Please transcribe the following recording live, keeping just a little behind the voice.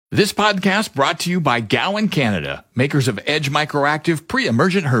This podcast brought to you by Gowan Canada, makers of Edge Microactive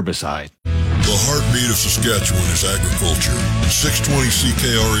pre-emergent herbicide. The heartbeat of Saskatchewan is agriculture. 620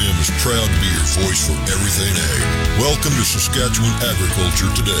 CKRM is proud to be your voice for everything ag. Welcome to Saskatchewan Agriculture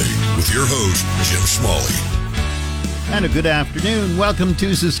Today with your host, Jim Smalley. And a good afternoon. Welcome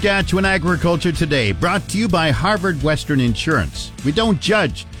to Saskatchewan Agriculture Today, brought to you by Harvard Western Insurance. We don't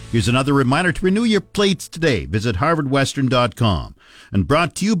judge. Here's another reminder to renew your plates today. Visit harvardwestern.com. And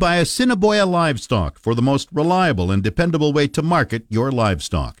brought to you by Assiniboia Livestock for the most reliable and dependable way to market your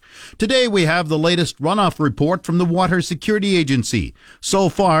livestock. Today we have the latest runoff report from the Water Security Agency. So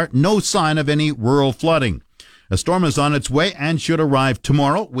far, no sign of any rural flooding. A storm is on its way and should arrive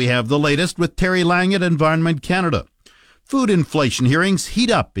tomorrow. We have the latest with Terry Lang at Environment Canada. Food inflation hearings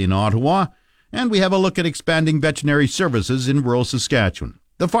heat up in Ottawa, and we have a look at expanding veterinary services in rural Saskatchewan.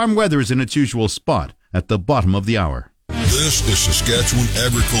 The farm weather is in its usual spot at the bottom of the hour. This is Saskatchewan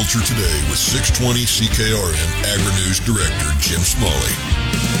Agriculture Today with 620 CKRM Agri-News Director Jim Smalley.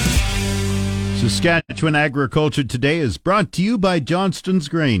 Saskatchewan Agriculture Today is brought to you by Johnston's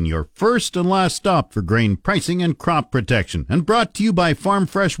Grain, your first and last stop for grain pricing and crop protection. And brought to you by Farm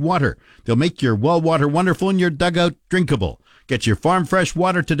Fresh Water. They'll make your well water wonderful and your dugout drinkable. Get your Farm Fresh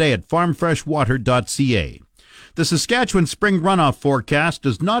Water today at farmfreshwater.ca. The Saskatchewan spring runoff forecast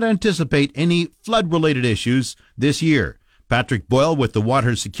does not anticipate any flood-related issues this year. Patrick Boyle with the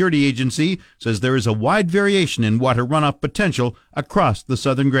Water Security Agency says there is a wide variation in water runoff potential across the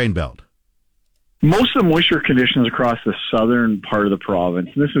southern grain belt. Most of the moisture conditions across the southern part of the province,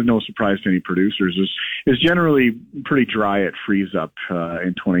 and this is no surprise to any producers, is generally pretty dry at freeze-up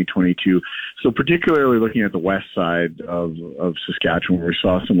in 2022. So particularly looking at the west side of Saskatchewan, where we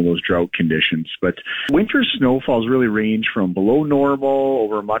saw some of those drought conditions. But winter snowfalls really range from below normal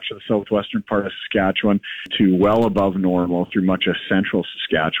over much of the southwestern part of Saskatchewan to well above normal through much of central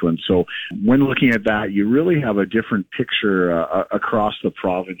Saskatchewan. So when looking at that, you really have a different picture across the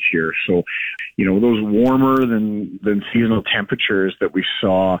province here. So, those warmer than seasonal temperatures that we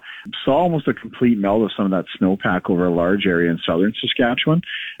saw almost a complete melt of some of that snowpack over a large area in southern Saskatchewan.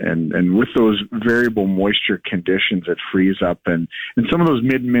 And with those variable moisture conditions that freeze up and some of those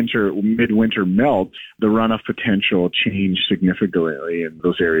midwinter melt, the runoff potential changed significantly in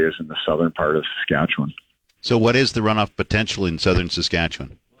those areas in the southern part of Saskatchewan. So what is the runoff potential in southern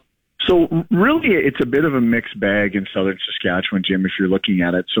Saskatchewan? So really, it's a bit of a mixed bag in southern Saskatchewan, Jim, if you're looking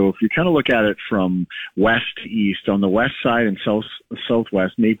at it. So if you kind of look at it from west to east, on the west side and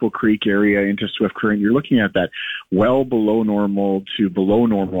southwest, Maple Creek area into Swift Current, you're looking at that well below normal to below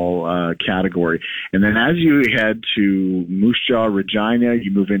normal category. And then as you head to Moose Jaw, Regina, you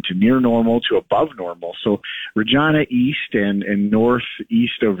move into near normal to above normal. So Regina east and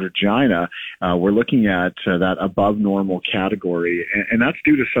northeast of Regina, we're looking at that above normal category. And that's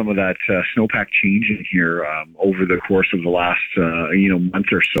due to some of that snowpack changing here over the course of the last month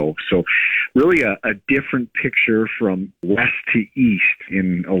or so. So really a different picture from west to east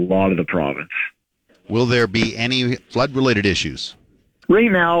in a lot of the province. Will there be any flood-related issues?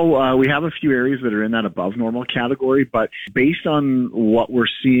 Right now, we have a few areas that are in that above normal category, but based on what we're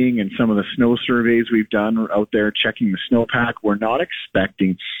seeing and some of the snow surveys we've done out there checking the snowpack, we're not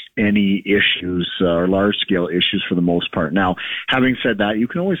expecting any issues or large-scale issues for the most part. Now, having said that, you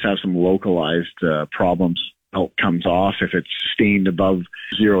can always have some localized problems comes off if it's sustained above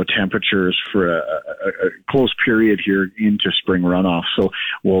zero temperatures for a close period here into spring runoff. So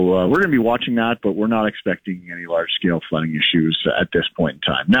we're going to be watching that, but we're not expecting any large-scale flooding issues at this point in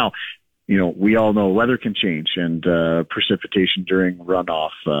time. Now, we all know weather can change, and precipitation during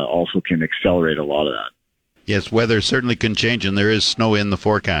runoff also can accelerate a lot of that. Yes, weather certainly can change, and there is snow in the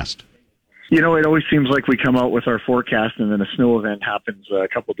forecast. It always seems like we come out with our forecast and then a snow event happens a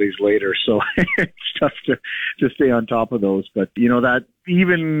couple of days later. So it's tough to stay on top of those. But, that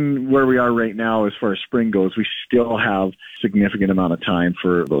even where we are right now as far as spring goes, we still have significant amount of time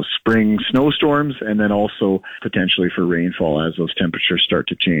for those spring snowstorms and then also potentially for rainfall as those temperatures start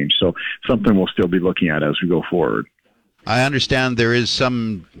to change. So something we'll still be looking at as we go forward. I understand there is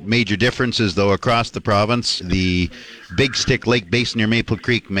some major differences, though, across the province. The Big Stick Lake Basin near Maple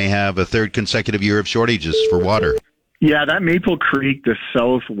Creek may have a third consecutive year of shortages for water. Yeah, that Maple Creek, the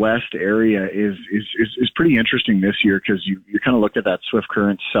southwest area, is pretty interesting this year because you kind of look at that Swift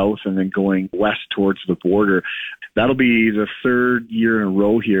Current south and then going west towards the border. That'll be the third year in a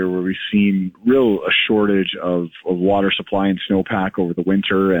row here where we've seen a shortage of water supply and snowpack over the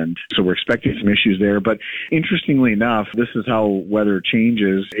winter, and so we're expecting some issues there. But interestingly enough, this is how weather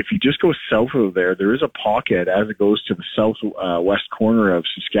changes. If you just go south of there is a pocket as it goes to the southwest corner of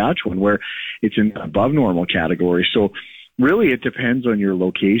Saskatchewan where it's in above normal category. So Really, it depends on your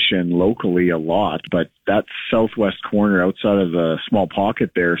location locally a lot, but that southwest corner outside of the small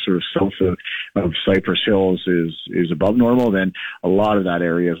pocket there, sort of south of Cypress Hills, is above normal. Then a lot of that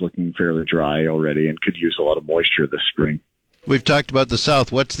area is looking fairly dry already and could use a lot of moisture this spring. We've talked about the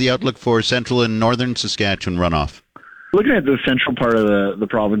south. What's the outlook for central and northern Saskatchewan runoff? Looking at the central part of the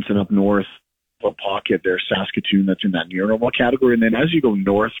province and up north, a pocket there, Saskatoon, that's in that near normal category. And then as you go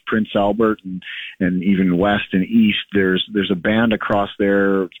north, Prince Albert and even west and east, there's a band across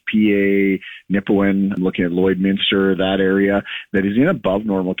there, PA, Nipawin, looking at Lloydminster, that area, that is in above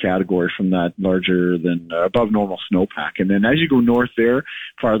normal category from that larger than above normal snowpack. And then as you go north there,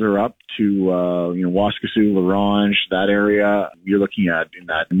 farther up to Waskesiu, La Ronge, that area, you're looking at in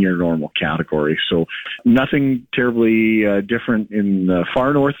that near normal category. So nothing terribly different in the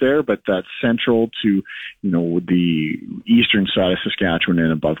far north there, but that central to the eastern side of Saskatchewan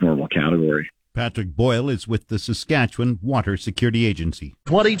in above normal category. Patrick Boyle is with the Saskatchewan Water Security Agency.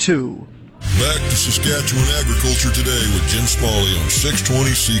 22. Back to Saskatchewan Agriculture Today with Jim Smalley on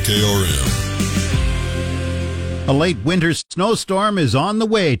 620 CKRM. A late winter snowstorm is on the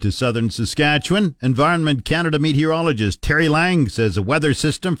way to southern Saskatchewan. Environment Canada meteorologist Terry Lang says a weather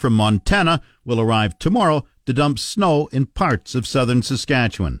system from Montana will arrive tomorrow to dump snow in parts of southern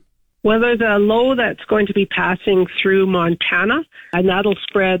Saskatchewan. Well, there's a low that's going to be passing through Montana, and that'll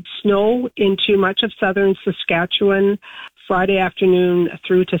spread snow into much of southern Saskatchewan Friday afternoon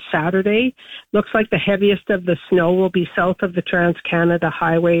through to Saturday. Looks like the heaviest of the snow will be south of the Trans-Canada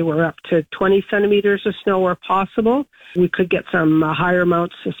Highway, where up to 20 centimeters of snow are possible. We could get some higher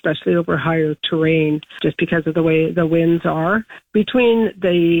amounts, especially over higher terrain, just because of the way the winds are. Between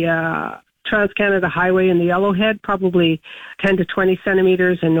the Trans-Canada Highway and the Yellowhead, probably 10 to 20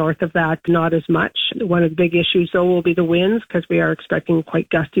 centimeters, and north of that, not as much. One of the big issues, though, will be the winds, because we are expecting quite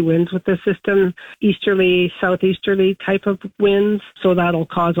gusty winds with this system, easterly, southeasterly type of winds, so that'll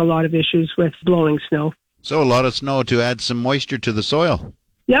cause a lot of issues with blowing snow. So a lot of snow to add some moisture to the soil.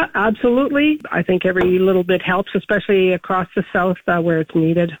 Yeah, absolutely. I think every little bit helps, especially across the south where it's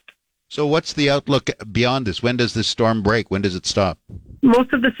needed. So what's the outlook beyond this? When does this storm break? When does it stop?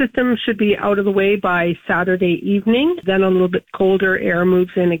 Most of the system should be out of the way by Saturday evening. Then a little bit colder air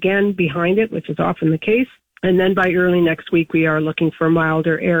moves in again behind it, which is often the case. And then by early next week, we are looking for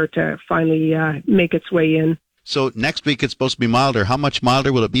milder air to finally make its way in. So next week it's supposed to be milder. How much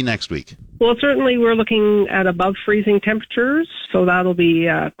milder will it be next week? Well, certainly we're looking at above freezing temperatures, so that'll be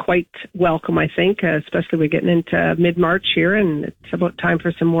quite welcome, I think, especially we're getting into mid-March here, and it's about time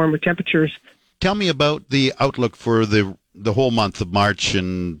for some warmer temperatures. Tell me about the outlook for the whole month of March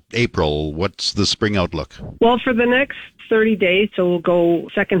and April. What's the spring outlook? Well, for the next 30 days, so we'll go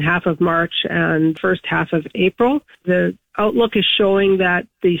second half of March and first half of April, the outlook is showing that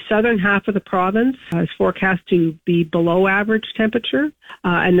the southern half of the province is forecast to be below average temperature,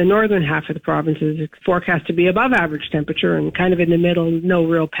 and the northern half of the province is forecast to be above average temperature, and kind of in the middle, no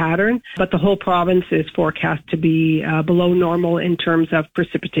real pattern. But the whole province is forecast to be below normal in terms of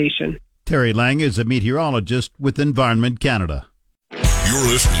precipitation. Terry Lang is a meteorologist with Environment Canada. You're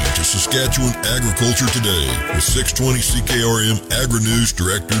listening to Saskatchewan Agriculture Today with 620 CKRM Agri-News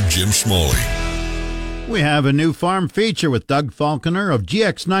Director Jim Smalley. We have a new farm feature with Doug Falconer of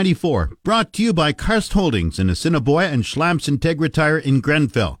GX94, brought to you by Karst Holdings in Assiniboia and Schlamps Integra Tire in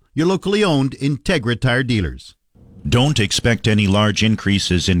Grenfell, your locally owned Integra Tire dealers. Don't expect any large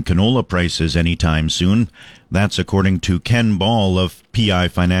increases in canola prices anytime soon. That's according to Ken Ball of PI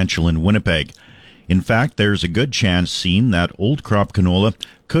Financial in Winnipeg. In fact, there's a good chance seen that old crop canola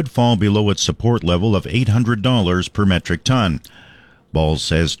could fall below its support level of $800 per metric ton. Ball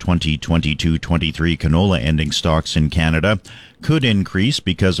says 2022-23 canola ending stocks in Canada could increase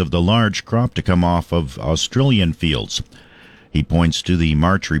because of the large crop to come off of Australian fields. He points to the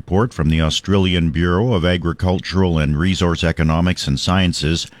March report from the Australian Bureau of Agricultural and Resource Economics and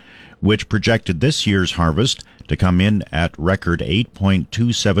Sciences, which projected this year's harvest to come in at record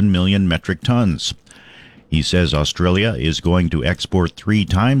 8.27 million metric tons. He says Australia is going to export 3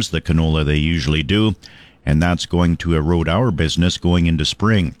 times the canola they usually do, and that's going to erode our business going into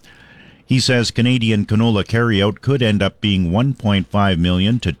spring. He says Canadian canola carryout could end up being 1.5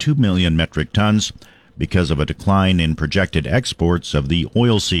 million to 2 million metric tons because of a decline in projected exports of the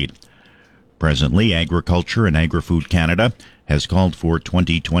oilseed. Presently, Agriculture and Agri-Food Canada has called for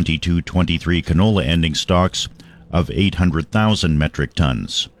 2022-23 canola ending stocks of 800,000 metric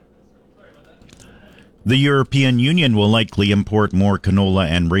tons. The European Union will likely import more canola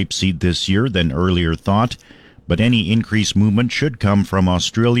and rapeseed this year than earlier thought, but any increased movement should come from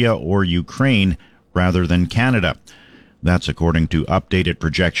Australia or Ukraine rather than Canada. That's according to updated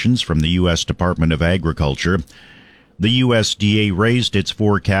projections from the U.S. Department of Agriculture. The USDA raised its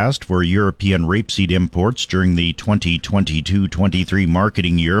forecast for European rapeseed imports during the 2022-23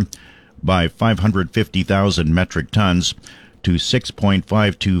 marketing year by 550,000 metric tons to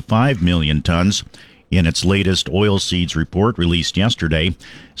 6.525 million tons in its latest oilseeds report released yesterday,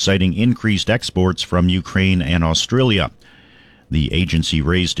 citing increased exports from Ukraine and Australia. The agency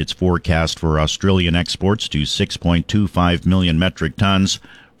raised its forecast for Australian exports to 6.25 million metric tons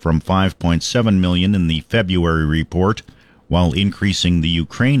from 5.7 million in the February report, while increasing the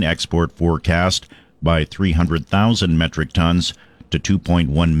Ukraine export forecast by 300,000 metric tons to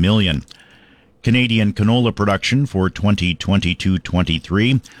 2.1 million. Canadian canola production for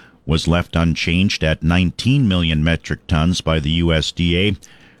 2022-23 was left unchanged at 19 million metric tons by the USDA,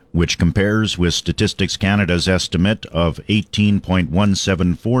 which compares with Statistics Canada's estimate of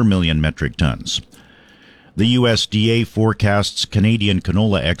 18.174 million metric tons. The USDA forecasts Canadian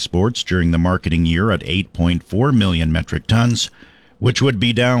canola exports during the marketing year at 8.4 million metric tons, which would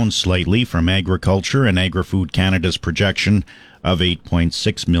be down slightly from Agriculture and Agri-Food Canada's projection of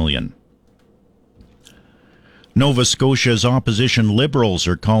 8.6 million. Nova Scotia's opposition Liberals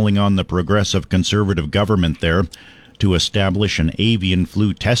are calling on the Progressive Conservative government there to establish an avian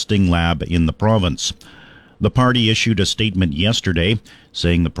flu testing lab in the province. The party issued a statement yesterday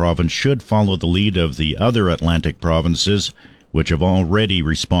saying the province should follow the lead of the other Atlantic provinces, which have already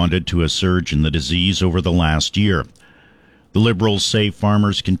responded to a surge in the disease over the last year. The Liberals say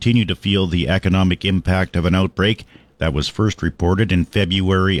farmers continue to feel the economic impact of an outbreak that was first reported in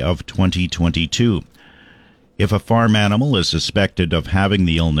February of 2022. If a farm animal is suspected of having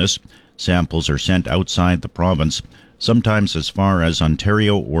the illness, samples are sent outside the province, sometimes as far as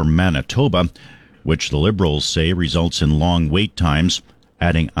Ontario or Manitoba, which the Liberals say results in long wait times,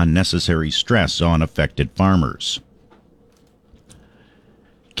 adding unnecessary stress on affected farmers.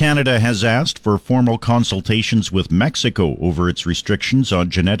 Canada has asked for formal consultations with Mexico over its restrictions on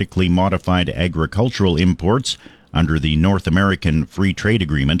genetically modified agricultural imports under the North American Free Trade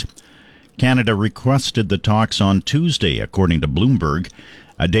Agreement. Canada requested the talks on Tuesday, according to Bloomberg,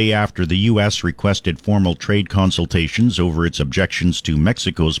 a day after the U.S. requested formal trade consultations over its objections to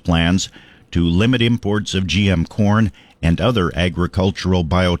Mexico's plans to limit imports of GM corn and other agricultural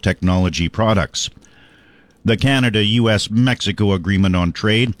biotechnology products. The Canada-U.S.-Mexico Agreement on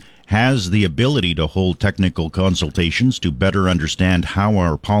Trade has the ability to hold technical consultations to better understand how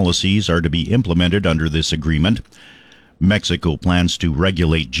our policies are to be implemented under this agreement. Mexico plans to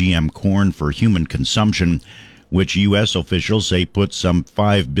regulate GM corn for human consumption, which U.S. officials say puts some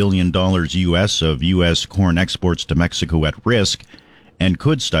 $5 billion U.S. of U.S. corn exports to Mexico at risk and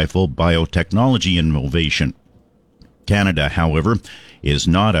could stifle biotechnology innovation. Canada, however, is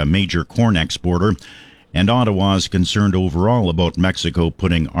not a major corn exporter, and Ottawa is concerned overall about Mexico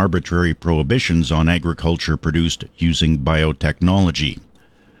putting arbitrary prohibitions on agriculture produced using biotechnology.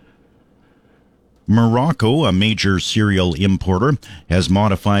 Morocco, a major cereal importer, has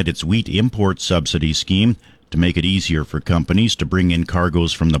modified its wheat import subsidy scheme to make it easier for companies to bring in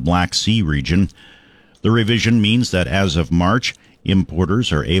cargoes from the Black Sea region. The revision means that as of March,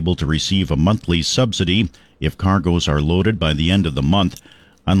 importers are able to receive a monthly subsidy if cargoes are loaded by the end of the month,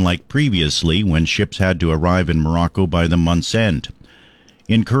 unlike previously when ships had to arrive in Morocco by the month's end.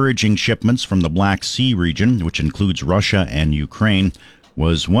 Encouraging shipments from the Black Sea region, which includes Russia and Ukraine,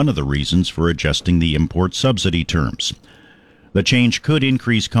 was one of the reasons for adjusting the import subsidy terms. The change could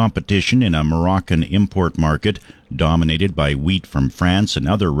increase competition in a Moroccan import market dominated by wheat from France and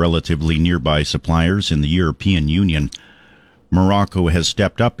other relatively nearby suppliers in the European Union. Morocco has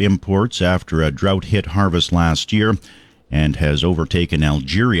stepped up imports after a drought-hit harvest last year and has overtaken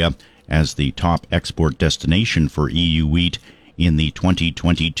Algeria as the top export destination for EU wheat in the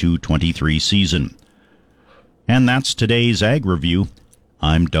 2022-23 season. And that's today's Ag Review.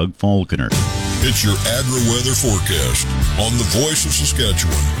 I'm Doug Falconer. It's your agri-weather forecast on the Voice of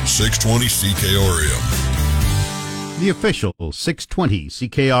Saskatchewan, 620 CKRM. The official 620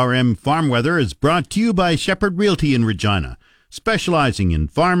 CKRM farm weather is brought to you by Shepherd Realty in Regina, specializing in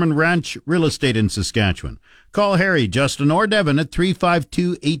farm and ranch real estate in Saskatchewan. Call Harry, Justin, or Devin at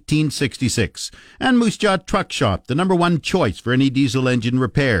 352-1866. And Moose Jaw Truck Shop, the #1 choice for any diesel engine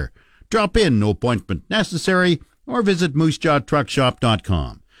repair. Drop in, no appointment necessary, or visit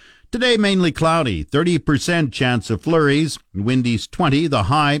moosejawtruckshop.com. Today, mainly cloudy, 30% chance of flurries, windies 20, the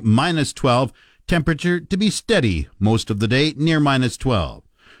high -12, temperature to be steady most of the day near -12.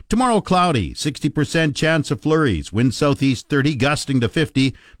 Tomorrow, cloudy, 60% chance of flurries, wind southeast 30, gusting to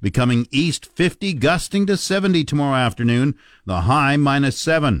 50, becoming east 50, gusting to 70 tomorrow afternoon, the high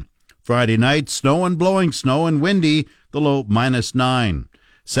 -7. Friday night, snow and blowing snow and windy, the low -9.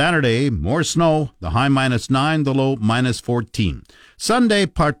 Saturday, more snow, the high -9, the low -14. Sunday,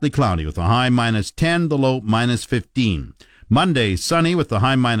 partly cloudy with the high -10, the low -15. Monday, sunny with the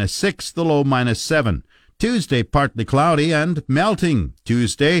high -6, the low -7. Tuesday, partly cloudy and melting.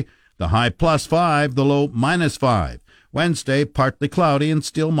 Tuesday, the high +5, the low -5. Wednesday, partly cloudy and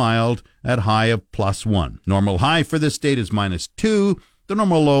still mild at high of +1. Normal high for this date is -2, the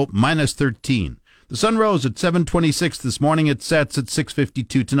normal low -13. The sun rose at 7:26 this morning. It sets at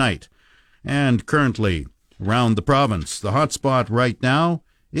 6:52 tonight. And currently, around the province, the hot spot right now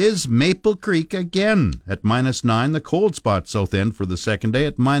is Maple Creek again at -9. The cold spot south end for the second day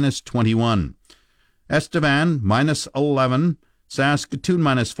at -21. Estevan -11. Saskatoon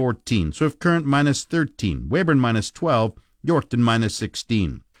 -14. Swift Current -13. Weyburn -12. Yorkton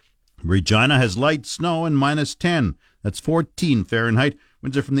 -16. Regina has light snow and -10. That's 14 Fahrenheit.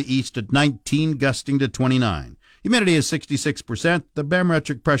 Winds are from the east at 19, gusting to 29. Humidity is 66%. The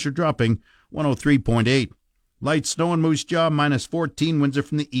barometric pressure dropping 103.8. Light snow in Moose Jaw -14. Winds are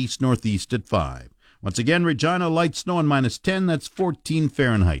from the east-northeast at 5. Once again, Regina, light snow and -10. That's 14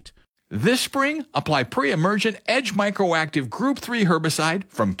 Fahrenheit. This spring, apply pre-emergent Edge Microactive Group 3 herbicide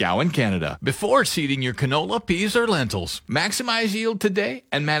from Gowan, Canada, before seeding your canola, peas, or lentils. Maximize yield today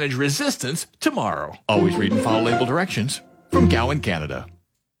and manage resistance tomorrow. Always read and follow label directions from Gowan, Canada.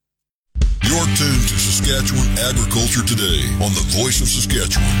 You're tuned to Saskatchewan Agriculture Today on the Voice of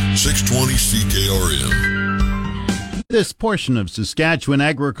Saskatchewan, 620 CKRM. This portion of Saskatchewan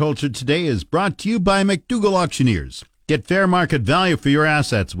Agriculture Today is brought to you by McDougall Auctioneers. Get fair market value for your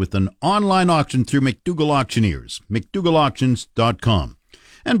assets with an online auction through McDougall Auctioneers, McDougallAuctions.com.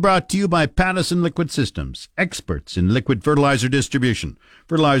 And brought to you by Pattison Liquid Systems, experts in liquid fertilizer distribution.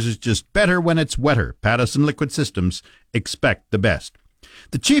 Fertilizer's just better when it's wetter. Pattison Liquid Systems, expect the best.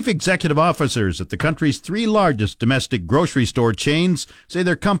 The chief executive officers at the country's 3 largest domestic grocery store chains say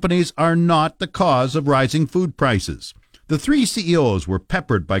their companies are not the cause of rising food prices. The 3 CEOs were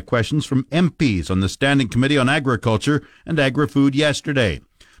peppered by questions from MPs on the Standing Committee on Agriculture and Agri-Food yesterday.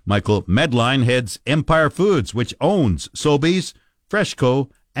 Michael Medline heads Empire Foods, which owns Sobeys, Freshco,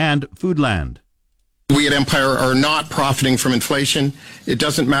 and Foodland. We at Empire are not profiting from inflation. It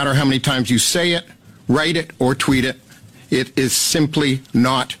doesn't matter how many times you say it, write it, or tweet it. It is simply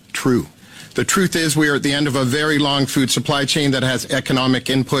not true. The truth is we are at the end of a very long food supply chain that has economic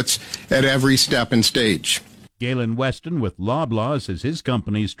inputs at every step and stage. Galen Weston with Loblaw says his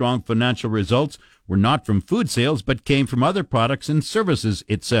company's strong financial results were not from food sales but came from other products and services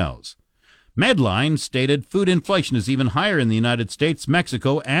it sells. Medline stated food inflation is even higher in the United States,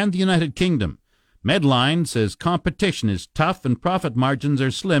 Mexico, and the United Kingdom. Medline says competition is tough and profit margins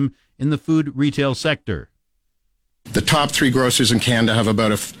are slim in the food retail sector. The top 3 grocers in Canada have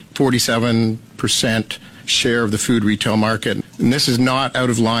about a 47% share of the food retail market, and this is not out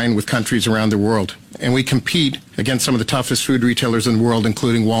of line with countries around the world. And we compete against some of the toughest food retailers in the world,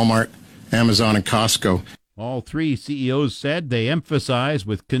 including Walmart, Amazon, and Costco. All 3 CEOs said they emphasize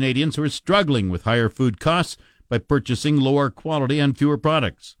with Canadians who are struggling with higher food costs by purchasing lower quality and fewer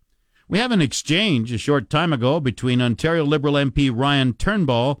products. We have an exchange a short time ago between Ontario Liberal MP Ryan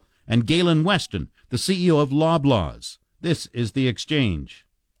Turnbull and Galen Weston, the CEO of Loblaws. This is the exchange.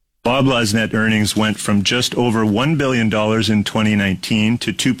 Loblaw's net earnings went from just over $1 billion in 2019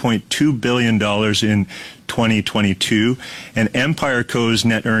 to $2.2 billion in 2022, and Empire Co.'s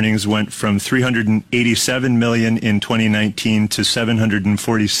net earnings went from $387 million in 2019 to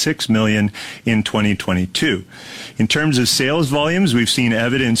 $746 million in 2022. In terms of sales volumes, we've seen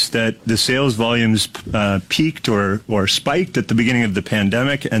evidence that the sales volumes peaked or spiked at the beginning of the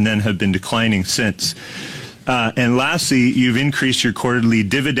pandemic and then have been declining since. And lastly, you've increased your quarterly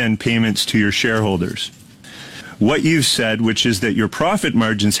dividend payments to your shareholders. What you've said, which is that your profit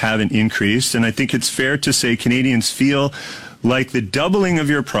margins haven't increased, and I think it's fair to say Canadians feel like the doubling of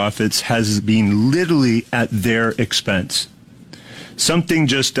your profits has been literally at their expense. Something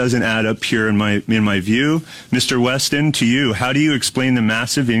just doesn't add up here in my view. Mr. Weston, to you, how do you explain the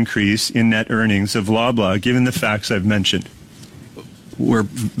massive increase in net earnings of Loblaw, given the facts I've mentioned? We're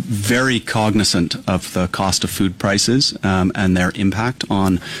very cognizant of the cost of food prices and their impact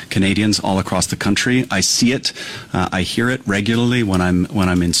on Canadians all across the country. I see it, I hear it regularly when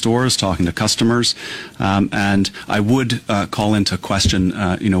I'm in stores talking to customers. And I would call into question,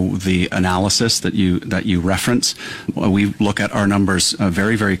 the analysis that you reference. We look at our numbers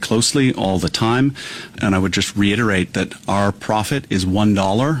very, very closely all the time, and I would just reiterate that our profit is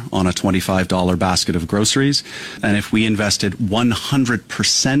 $1 on a $25 basket of groceries, and if we invested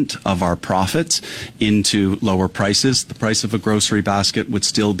 100% of our profits into lower prices, the price of a grocery basket would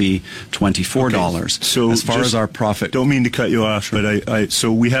still be $24. Okay. So as far as our profit, don't mean to cut you off, but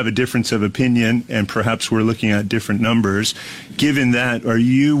so we have a difference of opinion, and perhaps we're looking at different numbers. Given that, are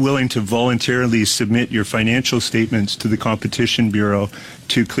you willing to voluntarily submit your financial statements to the Competition Bureau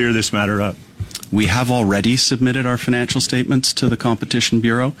to clear this matter up? We have already submitted our financial statements to the Competition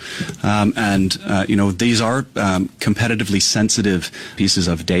Bureau, and these are competitively sensitive pieces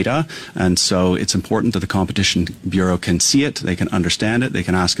of data, and so it's important that the Competition Bureau can see it, they can understand it, they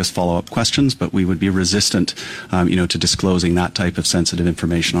can ask us follow-up questions, but we would be resistant, to disclosing that type of sensitive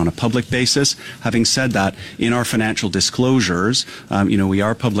information on a public basis. Having said that, in our financial disclosures, we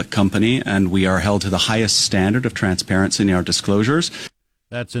are a public company, and we are held to the highest standard of transparency in our disclosures.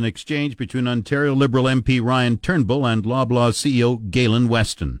 That's an exchange between Ontario Liberal MP Ryan Turnbull and Loblaw CEO Galen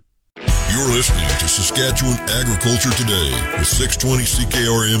Weston. You're listening to Saskatchewan Agriculture Today with 620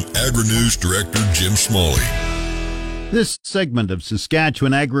 CKRM Agri-News Director Jim Smalley. This segment of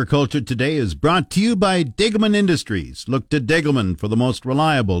Saskatchewan Agriculture Today is brought to you by Degelman Industries. Look to Degelman for the most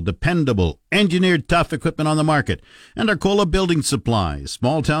reliable, dependable, engineered tough equipment on the market. And Arcola Building Supplies,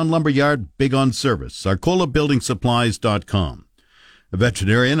 small town lumberyard, big on service. ArcolaBuildingSupplies.com. A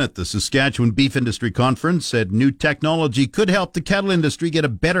veterinarian at the Saskatchewan Beef Industry Conference said new technology could help the cattle industry get a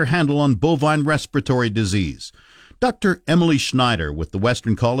better handle on bovine respiratory disease. Dr. Emily Schneider with the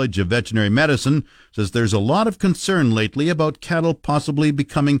Western College of Veterinary Medicine says there's a lot of concern lately about cattle possibly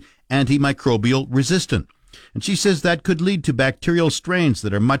becoming antimicrobial resistant. And she says that could lead to bacterial strains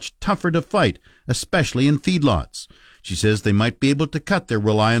that are much tougher to fight, especially in feedlots. She says they might be able to cut their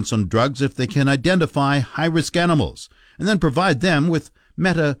reliance on drugs if they can identify high-risk animals and then provide them with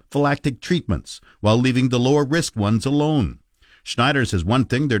metaphylactic treatments while leaving the lower-risk ones alone. Schneider says one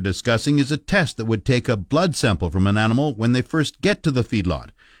thing they're discussing is a test that would take a blood sample from an animal when they first get to the feedlot,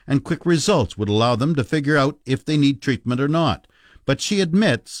 and quick results would allow them to figure out if they need treatment or not. But she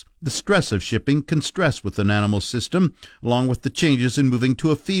admits the stress of shipping can stress with an animal system, along with the changes in moving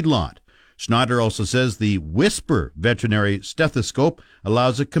to a feedlot. Schneider also says the Whisper veterinary stethoscope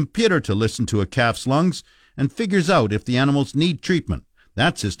allows a computer to listen to a calf's lungs and figures out if the animals need treatment.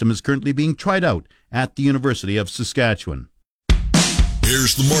 That system is currently being tried out at the University of Saskatchewan.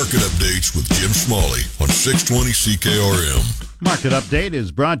 Here's the market updates with Jim Smalley on 620 CKRM. Market Update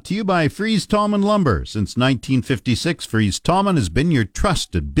is brought to you by Fries Tallman Lumber. Since 1956, Fries Tallman has been your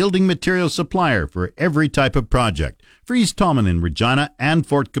trusted building material supplier for every type of project. Fries Tallman in Regina and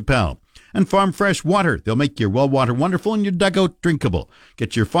Fort Capel. And Farm Fresh Water. They'll make your well water wonderful and your dugout drinkable.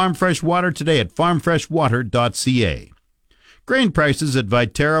 Get your Farm Fresh Water today at farmfreshwater.ca. Grain prices at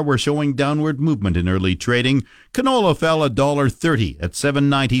Viterra were showing downward movement in early trading. Canola fell $1.30 at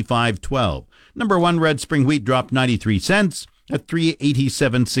 $7.95.12. Number 1 red spring wheat dropped 93 cents at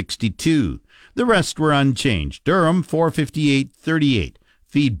 $3.87.62. The rest were unchanged. Durum $4.58.38.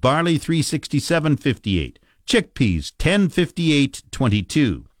 Feed barley $3.67.58. Chickpeas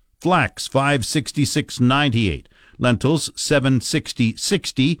 $10.58.22. Flax $5.66.98. Lentils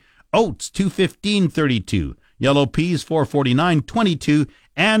 $7.60.60. Oats $2.15.32. Yellow peas $4.49.22,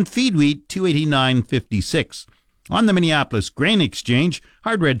 and feed wheat $2.89.56. On the Minneapolis Grain Exchange,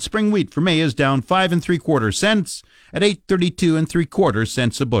 hard red spring wheat for May is down 5 3/4 cents at 8.32 3/4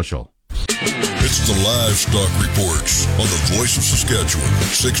 cents a bushel. It's the Livestock Reports on the Voice of Saskatchewan,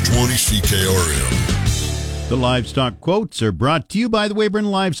 620 CKRM. The livestock quotes are brought to you by the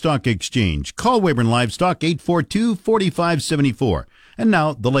Weyburn Livestock Exchange. Call Weyburn Livestock 842-4574. And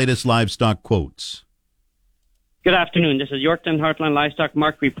now the latest livestock quotes. Good afternoon. This is Yorkton Heartland Livestock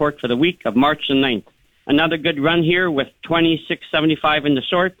Market Report for the week of March the 9th. Another good run here with 26.75 in the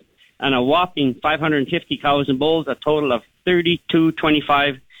sort and a whopping 550 cows and bulls, a total of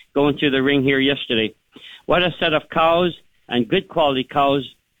 32.25 going through the ring here yesterday. What a set of cows and good quality cows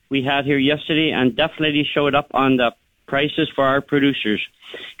we had here yesterday, and definitely showed up on the prices for our producers.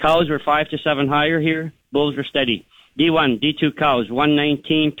 Cows were 5 to 7 higher here. Bulls were steady. D1, D2 cows,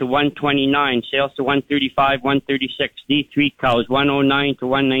 119 to 129. Sales to 135, 136. D3 cows, 109 to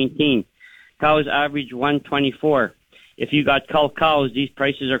 119. Cows average 124. If you got cull cows, these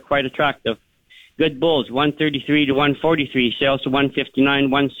prices are quite attractive. Good bulls, 133 to 143. Sales to 159,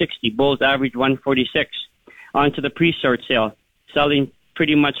 160. Bulls average 146. On to the pre-sort sale. Selling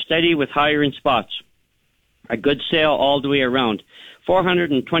pretty much steady with higher in spots. A good sale all the way around.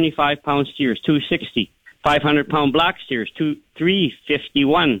 425-pound steers, $260. 500-pound black steers,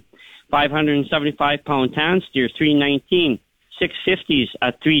 $351. 575-pound tan steers, $319. 650s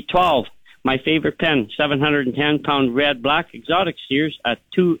at $312. My favorite pen, 710-pound red black exotic steers at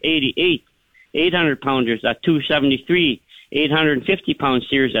 $288. 800-pounders at $273. 850-pound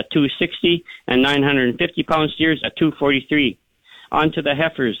steers at $260, and 950-pound steers at $243. On to the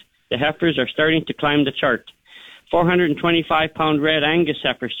heifers. The heifers are starting to climb the chart. 425-pound red Angus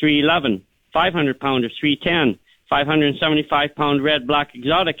heifers, $311. 500-pounders, $310. 575-pound red black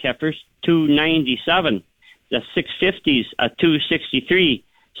exotic heifers, $297. The 650s at $263.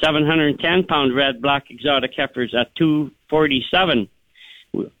 710-pound red black exotic heifers at $247.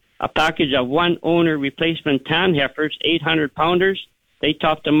 A package of one owner replacement tan heifers, 800-pounders, they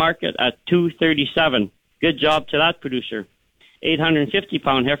topped the market at $237. Good job to that producer.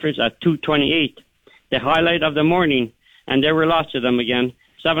 850-pound heifers at $228. The highlight of the morning, and there were lots of them again,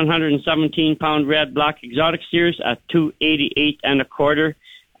 717-pound red black exotic steers at $288 and a quarter,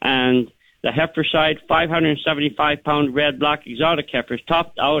 and the heifer side 575-pound red black exotic heifers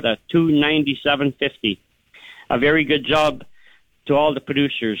topped out at $297.50. A very good job to all the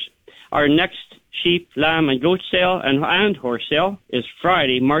producers. Our next sheep, lamb, and goat sale and horse sale is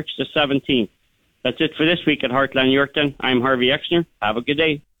Friday, March the 17th. That's it for this week at Heartland Yorkton. I'm Harvey Exner. Have a good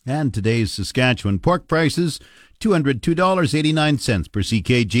day. And today's Saskatchewan pork prices, $202.89 per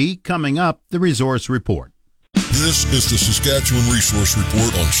CKG. Coming up, the Resource Report. This is the Saskatchewan Resource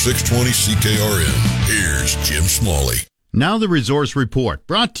Report on 620 CKRM. Here's Jim Smalley. Now the Resource Report,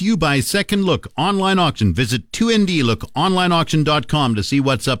 brought to you by Second Look Online Auction. Visit 2ndlookonlineauction.com to see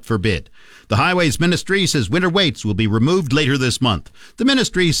what's up for bid. The Highways Ministry says winter weights will be removed later this month. The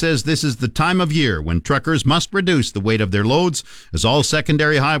ministry says this is the time of year when truckers must reduce the weight of their loads as all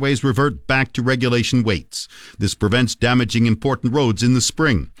secondary highways revert back to regulation weights. This prevents damaging important roads in the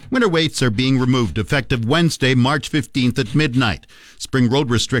spring. Winter weights are being removed effective Wednesday, March 15th at midnight. Spring road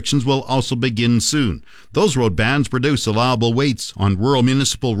restrictions will also begin soon. Those road bans reduce allowable weights on rural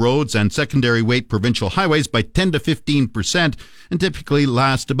municipal roads and secondary weight provincial highways by 10 to 15% and typically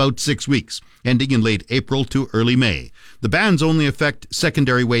last about 6 weeks, ending in late April to early May. The bans only affect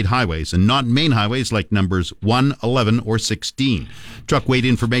secondary weight highways and not main highways like numbers 1, 11, or 16. Truck weight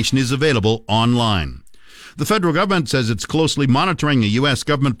information is available online. The federal government says it's closely monitoring a U.S.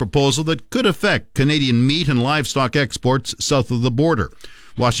 government proposal that could affect Canadian meat and livestock exports south of the border.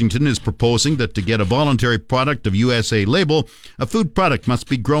 Washington is proposing that to get a voluntary product of USA label, a food product must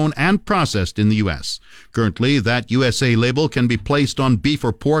be grown and processed in the U.S. Currently, that USA label can be placed on beef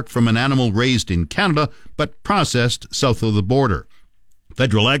or pork from an animal raised in Canada, but processed south of the border.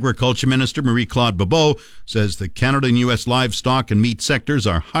 Federal Agriculture Minister Marie-Claude Bebeau says the Canada and U.S. livestock and meat sectors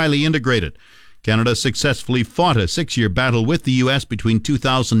are highly integrated. Canada successfully fought a 6-year battle with the U.S. between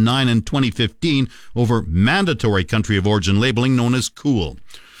 2009 and 2015 over mandatory country of origin labeling known as COOL.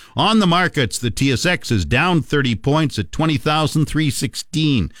 On the markets, the TSX is down 30 points at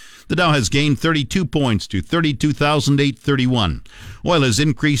 20,316. The Dow has gained 32 points to 32,831. Oil has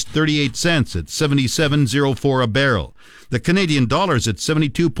increased 38 cents at 77.04 a barrel. The Canadian dollar is at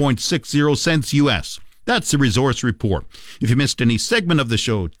 72.60 cents U.S. That's the Resource Report. If you missed any segment of the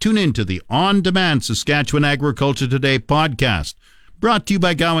show, tune in to the on-demand Saskatchewan Agriculture Today podcast, brought to you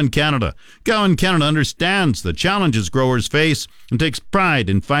by Gowan Canada. Gowan Canada understands the challenges growers face and takes pride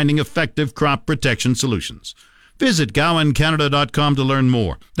in finding effective crop protection solutions. Visit GowanCanada.com to learn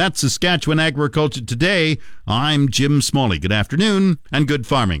more. That's Saskatchewan Agriculture Today. I'm Jim Smalley. Good afternoon and good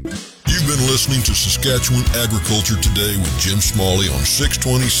farming. You've been listening to Saskatchewan Agriculture Today with Jim Smalley on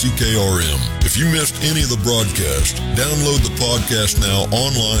 620 CKRM. If you missed any of the broadcast, download the podcast now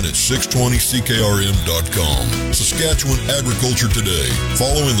online at 620CKRM.com. Saskatchewan Agriculture Today,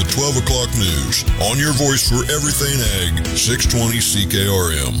 following the 12 o'clock news. On your voice for everything ag, 620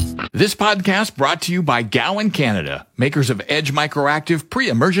 CKRM. This podcast brought to you by Gowan Canada, makers of Edge Microactive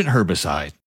pre-emergent herbicide.